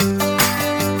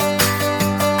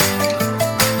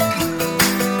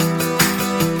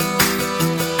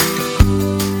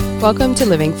Welcome to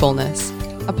Living Fullness,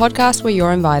 a podcast where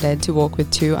you're invited to walk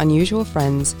with two unusual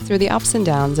friends through the ups and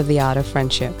downs of the art of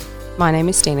friendship. My name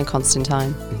is Stina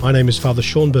Constantine. My name is Father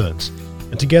Sean Burns,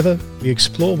 and together we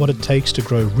explore what it takes to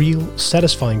grow real,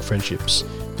 satisfying friendships,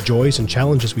 the joys and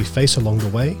challenges we face along the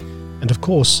way, and of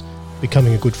course,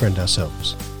 becoming a good friend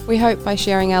ourselves. We hope by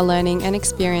sharing our learning and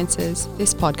experiences,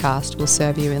 this podcast will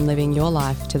serve you in living your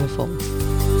life to the full.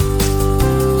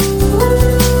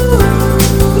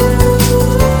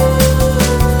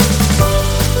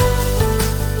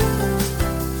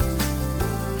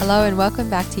 Hello and welcome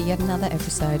back to yet another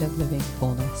episode of Living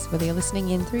Fullness. Whether you're listening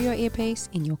in through your earpiece,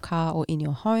 in your car or in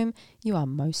your home, you are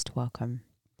most welcome.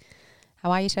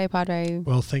 How are you today, Padre?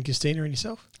 Well, thank you, Stina, and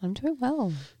yourself? I'm doing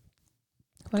well.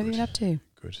 What have you been up to?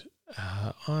 Good.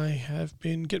 I have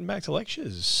been getting back to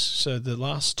lectures. So the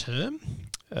last term,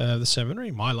 the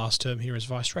seminary, my last term here as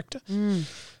Vice Rector,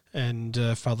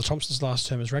 and Father Thompson's last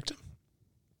term as Rector.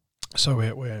 So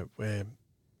we're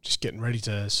just getting ready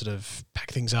to sort of pack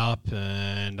things up,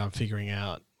 and I'm figuring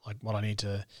out like what I need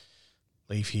to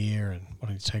leave here and what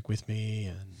I need to take with me,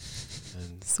 and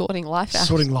Sorting life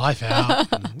out.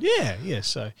 And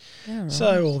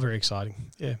So all very exciting.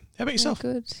 Yeah. How about yourself?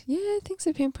 Good. Yeah, things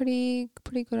have been pretty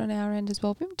good on our end as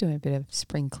well. We've been doing a bit of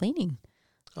spring cleaning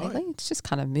lately. It's just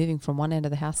kind of moving from one end of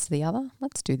the house to the other.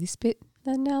 Let's do this bit,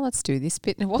 then now let's do this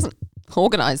bit. And it wasn't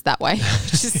organised that way.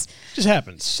 It just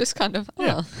happens. It's just kind of,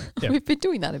 Yeah. We've been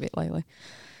doing that a bit lately.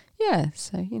 Yeah,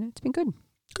 so, it's been good.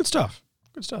 Good stuff.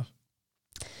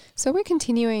 So we're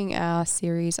continuing our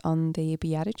series on the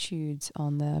Beatitudes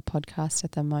on the podcast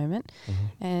at the moment,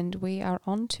 and we are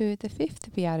on to the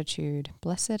fifth Beatitude.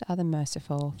 Blessed are the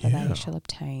merciful, for they shall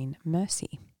obtain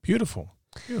mercy. Beautiful.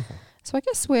 So I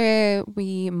guess where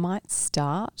we might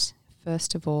start,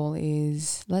 first of all,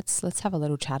 is let's have a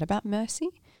little chat about mercy.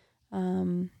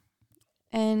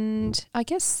 And I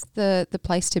guess the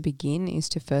place to begin is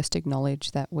to first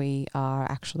acknowledge that we are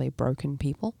actually broken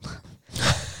people.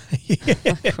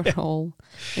 Like we're all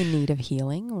in need of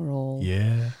healing. We're all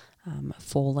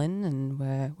fallen, and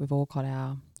we've all got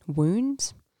our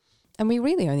wounds. And we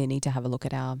really only need to have a look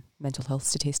at our mental health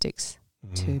statistics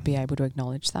to be able to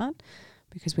acknowledge that,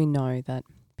 because we know that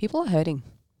people are hurting.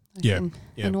 In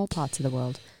all parts of the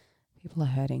world, people are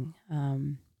hurting.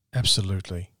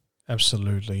 Absolutely.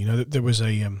 There was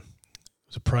a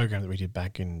program that we did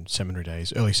back in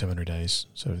early seminary days,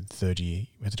 so third year.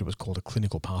 It was called a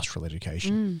clinical pastoral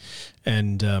education,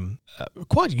 and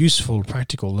quite useful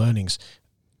practical learnings.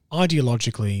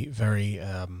 Ideologically, very,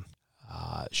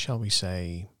 shall we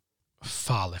say,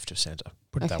 far left of centre.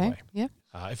 Put it that way. Yeah.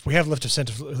 If we have left of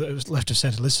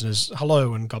centre listeners,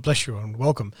 hello and God bless you and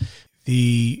welcome.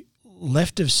 The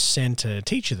left of centre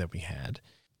teacher that we had,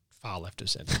 far left of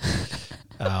centre,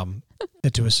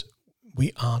 said to us,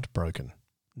 "We aren't broken.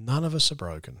 None of us are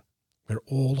broken. We're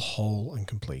all whole and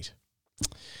complete."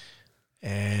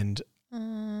 And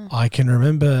I can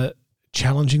remember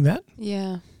challenging that.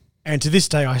 Yeah. And to this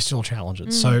day, I still challenge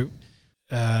it. So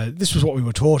this was what we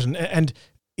were taught, and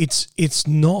it's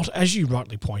not, as you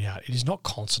rightly point out, it is not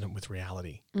consonant with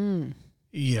reality.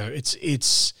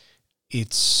 It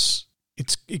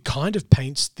kind of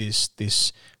paints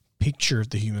this picture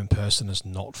of the human person as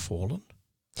not fallen.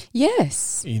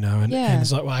 Yes. And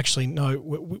it's like, well, actually, no,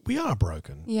 we are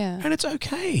broken. Yeah. And it's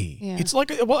okay. Yeah. It's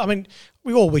like, well, I mean,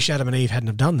 we all wish Adam and Eve hadn't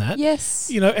have done that.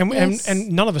 Yes. And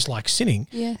none of us like sinning.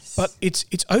 Yes. But it's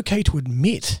okay to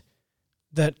admit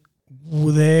that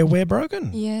we're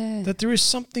broken. Yeah. That there is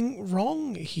something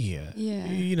wrong here. Yeah.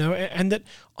 And that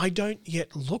I don't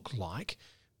yet look like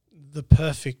the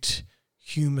perfect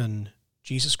human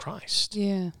Jesus Christ.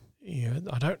 Yeah.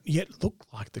 I don't yet look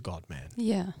like the God-man.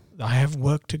 Yeah. I have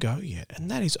work to go yet, and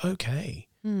that is okay.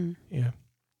 Yeah.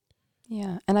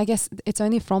 Yeah. And I guess it's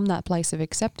only from that place of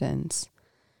acceptance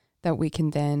that we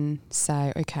can then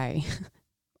say, okay,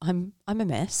 I'm a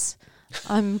mess.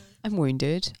 I'm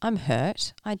wounded. I'm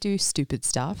hurt. I do stupid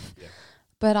stuff. Yeah.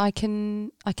 But I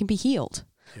can be healed.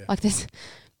 Yeah. Like this.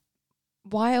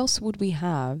 Why else would we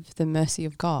have the mercy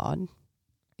of God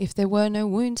if there were no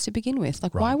wounds to begin with?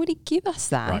 Like, why would he give us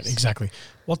that? Right, exactly.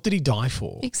 What did he die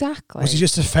for? Exactly. Was he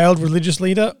just a failed religious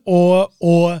leader, or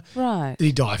did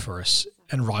he die for us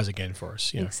and rise again for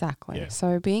us? Exactly. Yeah.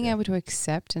 So being able to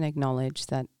accept and acknowledge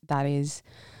that is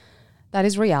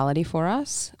reality for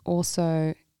us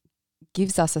also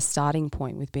gives us a starting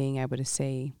point with being able to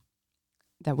see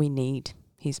that we need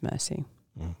his mercy.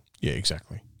 Yeah,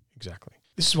 exactly.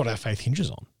 This is what our faith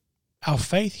hinges on. Our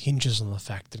faith hinges on the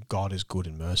fact that God is good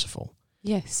and merciful.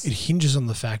 Yes. It hinges on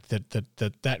the fact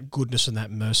that goodness and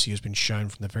that mercy has been shown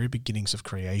from the very beginnings of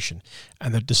creation,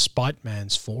 and that despite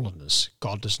man's fallenness,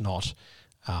 God does not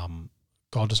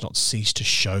God does not cease to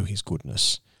show his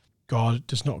goodness. God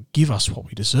does not give us what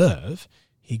we deserve.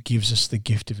 He gives us the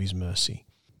gift of his mercy.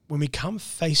 When we come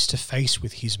face to face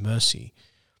with his mercy,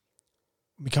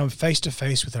 we come face to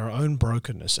face with our own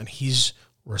brokenness and his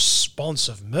response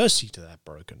of mercy to that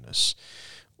brokenness,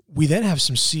 we then have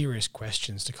some serious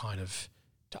questions to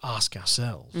ask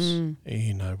ourselves,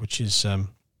 which is,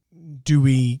 do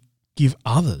we give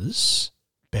others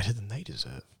better than they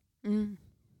deserve?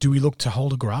 Do we look to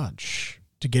hold a grudge,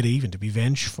 to get even, to be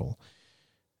vengeful?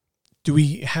 Do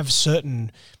we have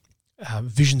certain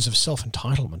visions of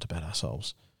self-entitlement about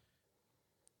ourselves?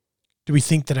 Do we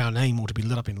think that our name ought to be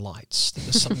lit up in lights, that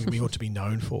there's something we ought to be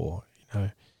known for?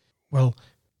 Well,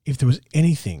 if there was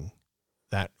anything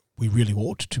that we really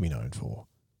ought to be known for,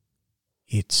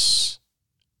 it's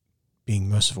being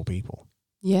merciful people.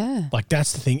 Yeah. Like,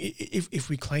 that's the thing. If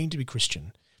we claim to be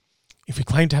Christian, if we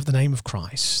claim to have the name of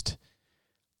Christ,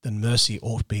 then mercy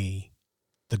ought to be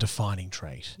the defining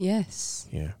trait. Yes.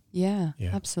 Yeah. Yeah.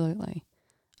 Absolutely.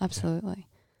 Absolutely.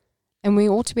 Yeah. And we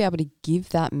ought to be able to give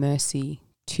that mercy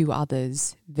to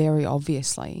others very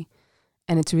obviously.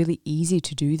 And it's really easy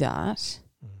to do that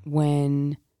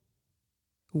when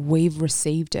we've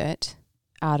received it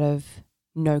out of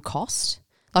no cost.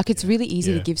 Like, it's really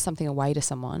easy to give something away to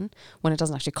someone when it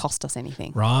doesn't actually cost us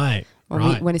anything. Right.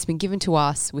 When it's been given to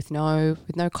us with no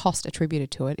cost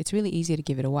attributed to it, it's really easy to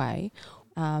give it away.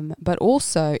 But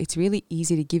also, it's really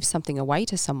easy to give something away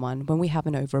to someone when we have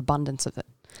an overabundance of it.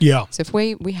 Yeah. So if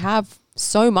we have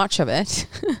so much of it,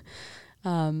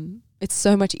 it's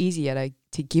so much easier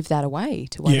to give that away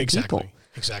to other people.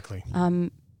 Exactly.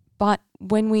 But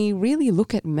when we really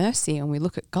look at mercy and we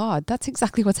look at God, that's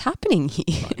exactly what's happening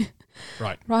here.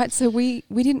 Right. So we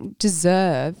didn't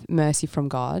deserve mercy from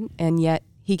God, and yet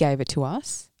he gave it to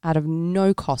us out of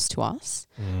no cost to us.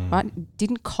 Right? It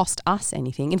didn't cost us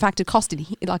anything. In fact, it costed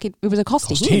him, it was a cost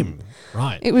to him.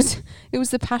 Right. It was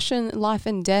the passion, life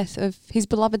and death of his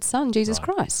beloved son, Jesus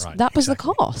Christ. Right. That was the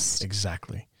cost.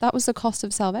 Exactly. That was the cost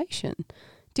of salvation.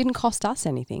 Didn't cost us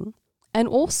anything. And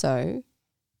also,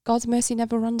 God's mercy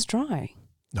never runs dry.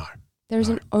 No. There is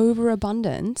an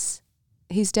overabundance.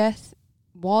 His death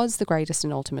was the greatest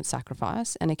and ultimate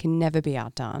sacrifice, and it can never be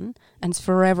outdone, and it's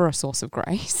forever a source of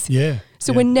grace. Yeah.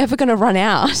 So we're never going to run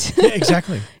out. Yeah,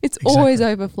 exactly. It's always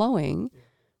overflowing.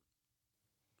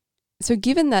 So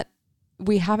given that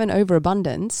we have an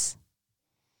overabundance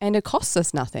and it costs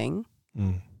us nothing,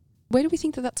 where do we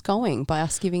think that that's going by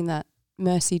us giving that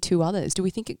mercy to others? Do we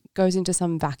think it goes into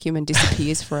some vacuum and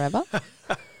disappears forever?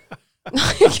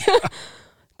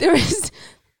 There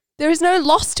is no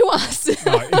loss to us.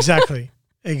 Right, exactly.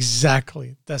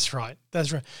 That's right.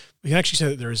 We can actually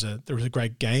say that there is a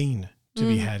great gain to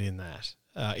be had in that,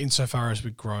 insofar as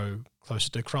we grow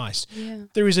closer to Christ. Yeah.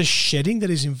 There is a shedding that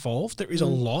is involved. There is a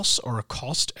loss or a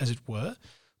cost, as it were,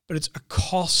 but it's a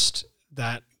cost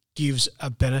that gives a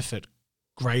benefit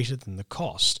greater than the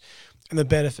cost. And the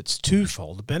benefit's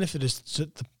twofold. The benefit is to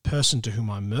the person to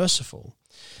whom I'm merciful,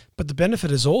 but the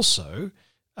benefit is also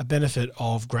a benefit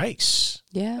of grace.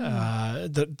 Yeah.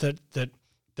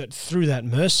 That through that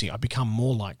mercy I become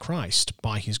more like Christ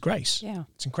by his grace. Yeah.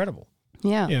 It's incredible.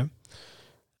 Yeah. Yeah.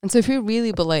 And so if we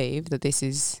really believe that this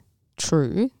is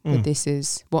true, that this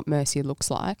is what mercy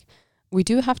looks like, we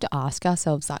do have to ask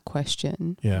ourselves that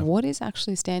question. Yeah. What is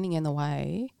actually standing in the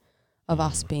way of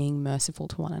us being merciful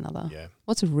to one another? Yeah.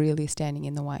 What's really standing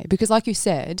in the way? Because like you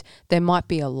said, there might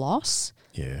be a loss,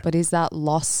 but is that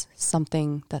loss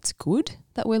something that's good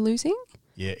that we're losing?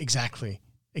 Yeah, exactly.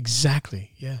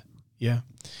 Yeah.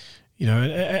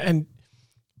 And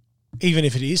even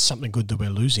if it is something good that we're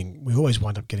losing, we always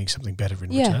wind up getting something better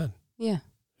in return. Yeah.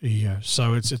 Yeah.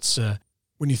 So it's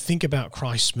when you think about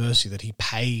Christ's mercy, that he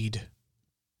paid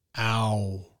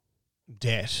our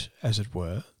debt, as it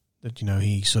were, that,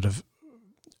 he sort of,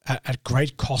 at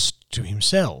great cost to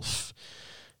himself,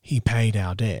 he paid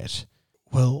our debt.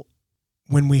 Well,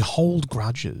 when we hold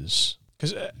grudges,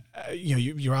 because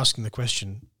you're asking the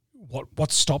question,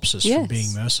 what stops us from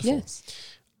being merciful? Yes.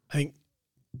 I think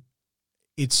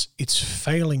it's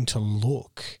failing to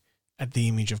look at the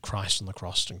image of Christ on the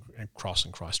cross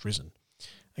and Christ risen.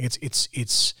 I think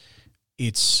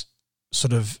it's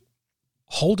sort of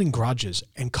holding grudges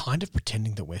and kind of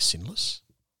pretending that we're sinless.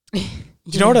 Do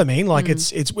you know what I mean? Like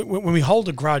it's when we hold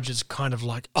a grudge, it's kind of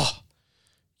like,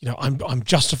 I'm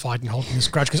justified in holding this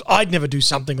grudge because I'd never do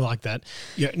something like that.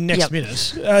 Next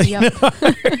minute.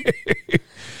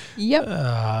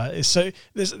 Yep. So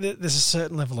there's a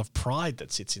certain level of pride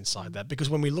that sits inside that, because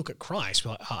when we look at Christ,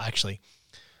 we're like, oh, actually,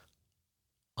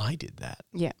 I did that.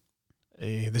 Yeah.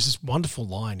 There's this wonderful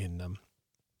line in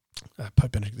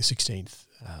Pope Benedict XVI.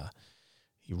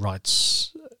 he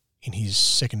writes in his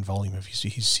second volume of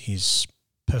his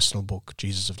personal book,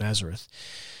 Jesus of Nazareth,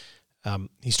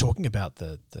 he's talking about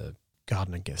the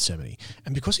Garden of Gethsemane,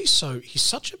 and because he's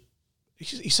such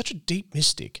a deep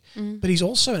mystic, but he's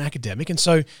also an academic, and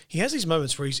so he has these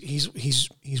moments where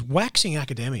he's waxing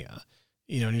academia,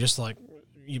 and you're just like,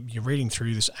 you're reading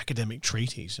through this academic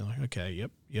treatise, and you're like, okay,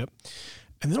 yep,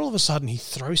 and then all of a sudden he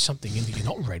throws something in that you're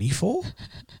not ready for.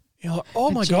 You're like, oh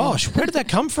my gosh, where did that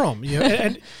come from?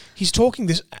 And he's talking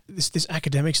this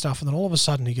academic stuff, and then all of a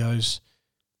sudden he goes,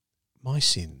 my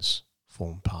sins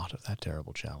form part of that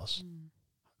terrible chalice.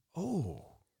 Oh,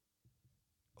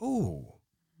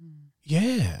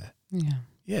 yeah.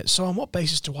 So on what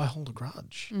basis do I hold a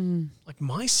grudge? Like,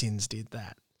 my sins did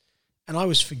that, and I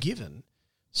was forgiven.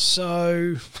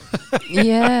 So,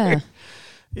 yeah.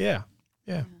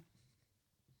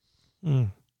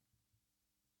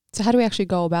 So how do we actually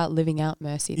go about living out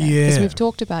mercy then? Because we've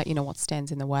talked about, what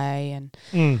stands in the way,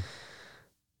 and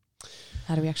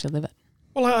how do we actually live it?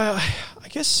 Well, I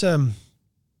guess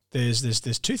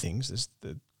there's two things. There's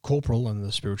the corporal and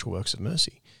the spiritual works of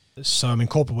mercy. So,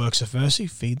 corporal works of mercy,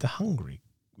 feed the hungry.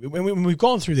 We've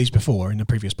gone through these before in the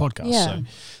previous podcast,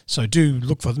 so do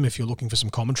look for them if you're looking for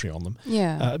some commentary on them.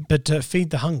 But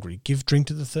feed the hungry, give drink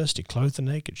to the thirsty, clothe the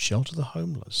naked, shelter the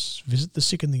homeless, visit the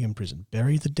sick and the imprisoned,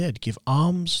 bury the dead, give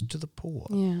alms to the poor.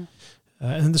 And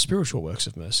then the spiritual works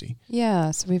of mercy.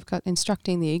 So we've got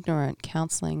instructing the ignorant,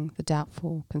 counselling the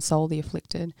doubtful, console the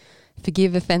afflicted,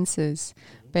 forgive offences,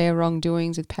 bear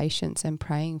wrongdoings with patience, and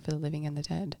praying for the living and the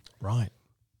dead. Right,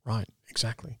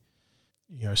 exactly.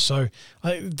 So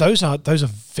those are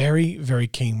very, very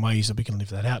keen ways that we can live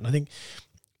that out. And I think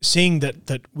seeing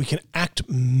that we can act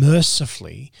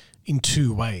mercifully in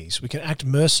two ways. We can act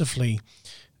mercifully,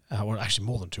 well, actually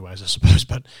more than two ways, I suppose,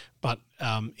 but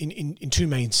in two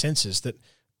main senses.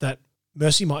 That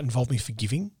mercy might involve me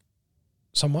forgiving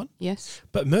someone. Yes.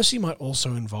 But mercy might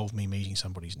also involve me meeting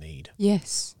somebody's need.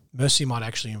 Yes. Mercy might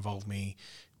actually involve me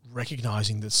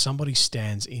recognizing that somebody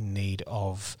stands in need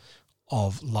of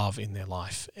love in their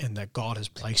life, and that God has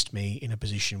placed me in a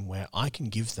position where I can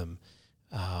give them,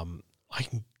 I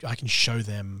can show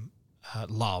them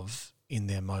love in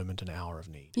their moment and hour of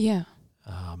need. Yeah.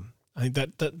 I think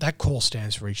that call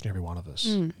stands for each and every one of us.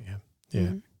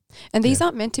 And these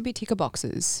aren't meant to be ticker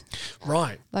boxes.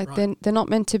 Right. They're not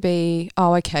meant to be,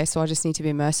 oh, okay, so I just need to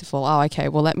be merciful. Oh, okay,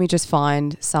 well, let me just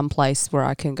find some place where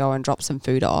I can go and drop some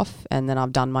food off, and then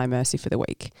I've done my mercy for the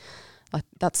week. Like,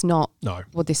 that's not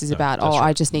what this is about. Oh, right.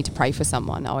 I just need to pray for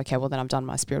someone. Oh, okay, well, then I've done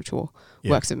my spiritual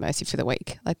works of mercy for the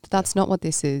week. Like, that's not what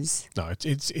this is. No,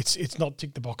 it's not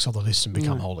tick the box on the list and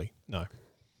become holy.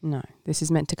 No, this is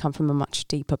meant to come from a much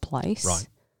deeper place.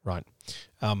 Right.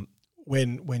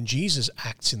 When Jesus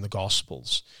acts in the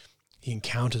Gospels, he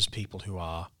encounters people who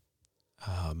are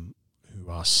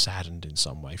saddened in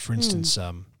some way. For instance,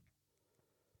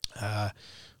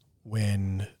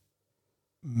 when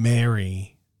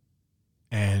Mary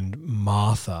and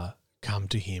Martha come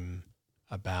to him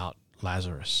about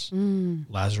Lazarus.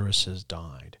 Lazarus has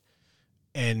died.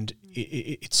 And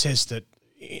it says that,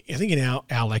 I think in our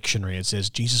lectionary it says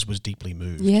Jesus was deeply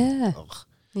moved. Yeah.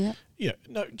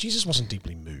 No, Jesus wasn't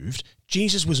deeply moved.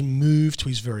 Jesus was moved to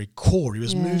his very core. He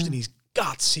was moved in his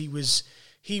guts. He was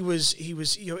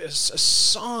a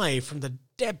sigh from the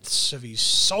depths of his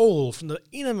soul, from the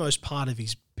innermost part of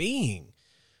his being.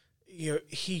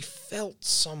 He felt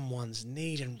someone's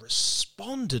need and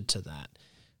responded to that.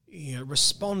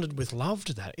 Responded with love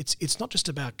to that. It's not just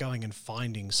about going and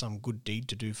finding some good deed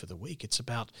to do for the week. It's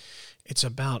about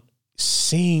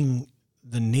seeing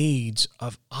the needs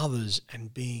of others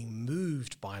and being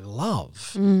moved by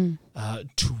love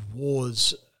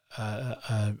towards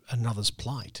another's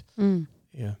plight.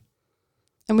 Yeah.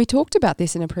 And we talked about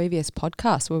this in a previous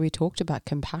podcast where we talked about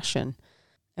compassion,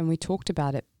 and we talked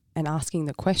about it and asking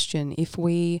the question, if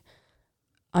we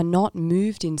are not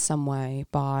moved in some way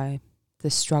by the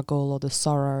struggle or the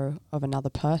sorrow of another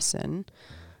person,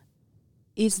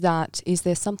 is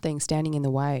there something standing in the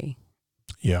way?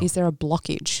 Yeah. Is there a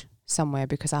blockage somewhere,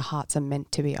 because our hearts are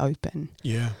meant to be open?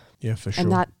 Yeah, for sure.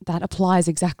 And that applies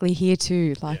exactly here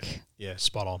too. Like, yeah,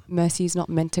 spot on. Mercy is not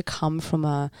meant to come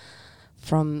from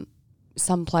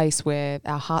some place where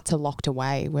our hearts are locked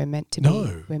away. We're meant to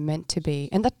be,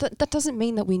 and that doesn't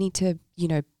mean that we need to,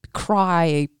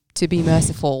 cry to be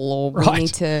merciful, or we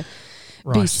need to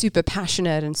be super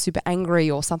passionate and super angry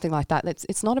or something like that.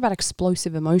 It's not about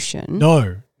explosive emotion.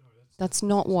 No. That's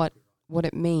not what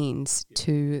it means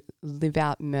to live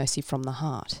out mercy from the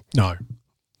heart. No.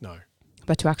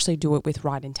 But to actually do it with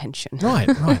right intention. Right.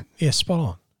 Yeah,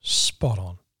 spot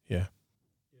on. Yeah.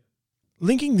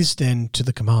 Linking this then to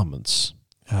the commandments,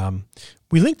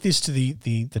 We link this to the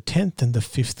 10th and the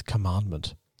 5th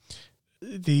commandment.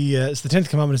 So the 10th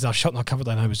commandment is thou shalt not covet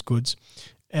thy neighbour's goods,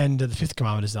 and the 5th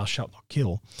commandment is thou shalt not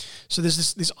kill. So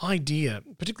there's this idea,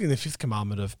 particularly in the 5th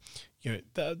commandment, of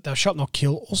thou shalt not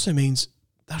kill also means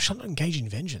thou shalt not engage in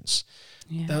vengeance.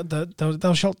 Yeah.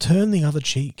 Thou shalt turn the other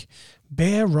cheek,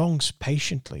 bear wrongs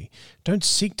patiently. Don't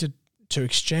seek to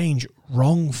exchange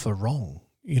wrong for wrong.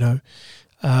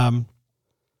 And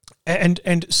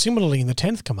similarly in the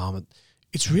 10th commandment,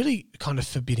 it's really kind of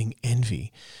forbidding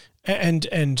envy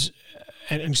and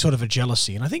sort of a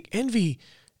jealousy. And I think envy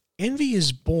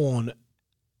is born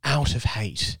out of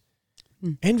hate.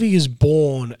 Envy is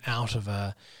born out of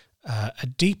a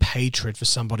deep hatred for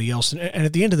somebody else. And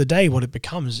at the end of the day, what it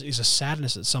becomes is a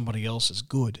sadness that somebody else is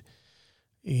good.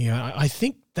 I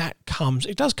think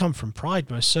it does come from pride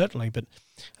most certainly, but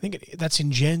I think that's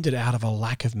engendered out of a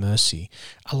lack of mercy,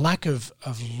 a lack of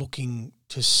looking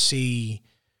to see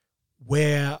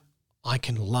where I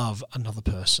can love another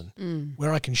person,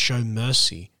 where I can show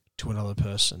mercy to another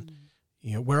person,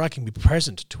 where I can be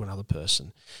present to another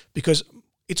person, because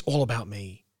it's all about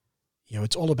me.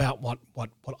 It's all about what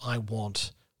I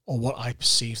want or what I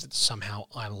perceive that somehow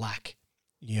I lack.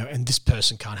 And this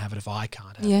person can't have it if I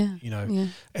can't have it.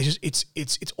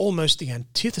 It's almost the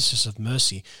antithesis of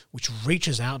mercy, which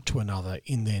reaches out to another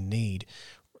in their need,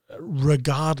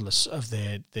 regardless of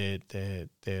their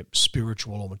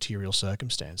spiritual or material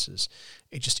circumstances.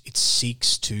 It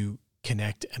seeks to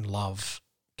connect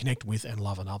with and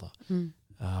love another.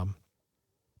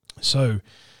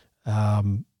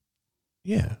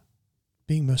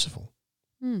 Being merciful.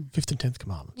 5th and 10th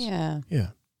commandments.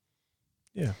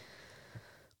 Yeah.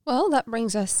 Well, that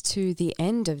brings us to the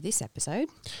end of this episode.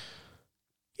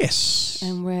 Yes.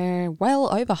 And we're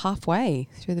well over halfway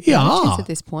through the predictions at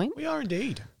this point. We are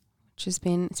indeed. It's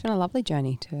been a lovely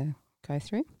journey to go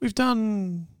through. We've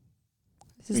done...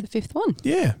 This is the 5th one.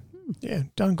 Yeah. Yeah,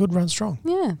 done good, run strong.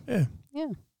 Yeah.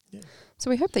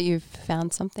 So we hope that you've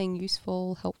found something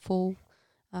useful, helpful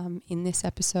in this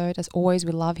episode. As always,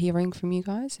 we love hearing from you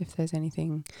guys. If there's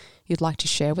anything you'd like to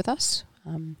share with us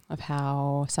of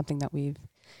how something that we've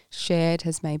shared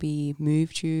has maybe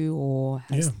moved you or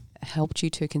has helped you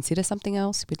to consider something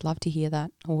else, we'd love to hear that.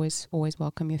 Always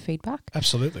welcome your feedback.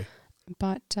 Absolutely.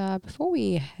 But before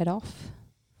we head off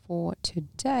for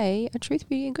today, a truth,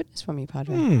 beauty and goodness from you,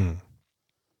 Padre.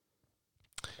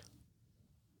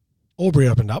 Albury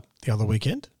opened up the other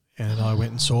weekend and I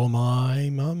went and saw my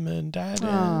mum and dad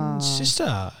and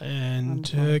sister and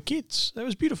her kids. That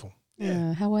was beautiful.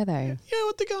 Yeah. How were they?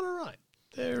 Yeah, they're going all right.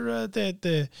 They're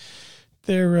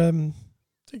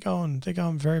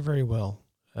going very, very well.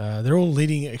 They're all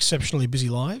leading exceptionally busy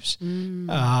lives,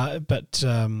 but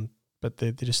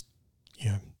they're just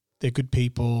they're good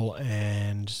people,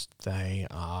 and they're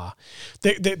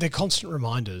constant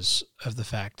reminders of the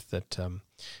fact that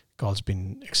God's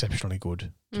been exceptionally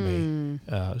good to me.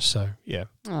 How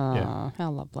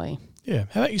lovely. Yeah.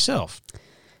 How about yourself?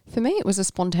 For me, it was a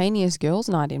spontaneous girls'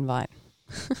 night invite.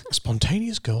 A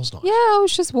spontaneous girls' night? Yeah, I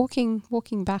was just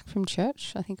walking back from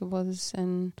church, I think it was,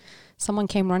 and someone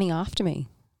came running after me.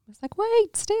 I was like,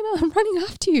 "Wait, Stina, I'm running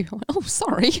after you." I went, "Oh,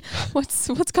 sorry. What's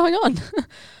going on?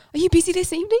 Are you busy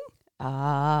this evening?"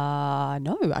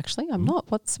 No, actually, I'm not.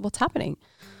 What's happening?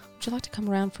 Would you like to come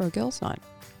around for a girls' night?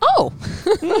 Oh,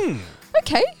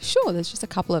 okay, sure. There's just a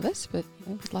couple of us, but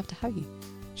we'd love to have you.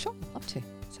 Sure, I'd love to.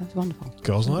 Sounds wonderful.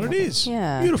 Girls' night it is.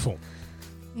 Yeah. Beautiful.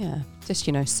 Yeah, just,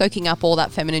 soaking up all that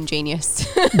feminine genius.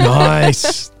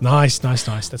 Nice.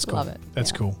 That's cool. Love it.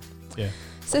 That's cool. Yeah.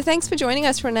 So thanks for joining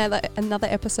us for another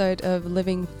episode of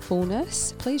Living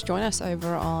Fullness. Please join us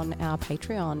over on our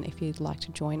Patreon if you'd like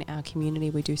to join our community.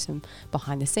 We do some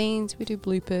behind the scenes, we do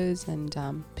bloopers, and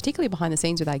particularly behind the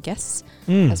scenes with our guests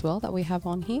as well that we have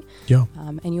on here. Yeah.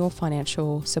 And your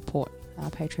financial support,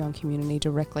 our Patreon community,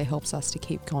 directly helps us to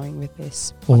keep going with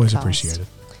this podcast. Always appreciated.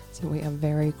 So we are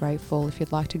very grateful. If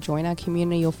you'd like to join our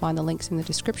community, you'll find the links in the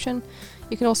description.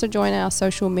 You can also join our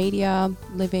social media,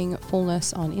 Living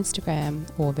Fullness on Instagram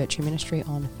or Virtue Ministry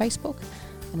on Facebook.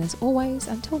 And as always,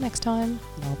 until next time,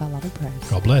 know about love and prayers.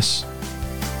 God bless.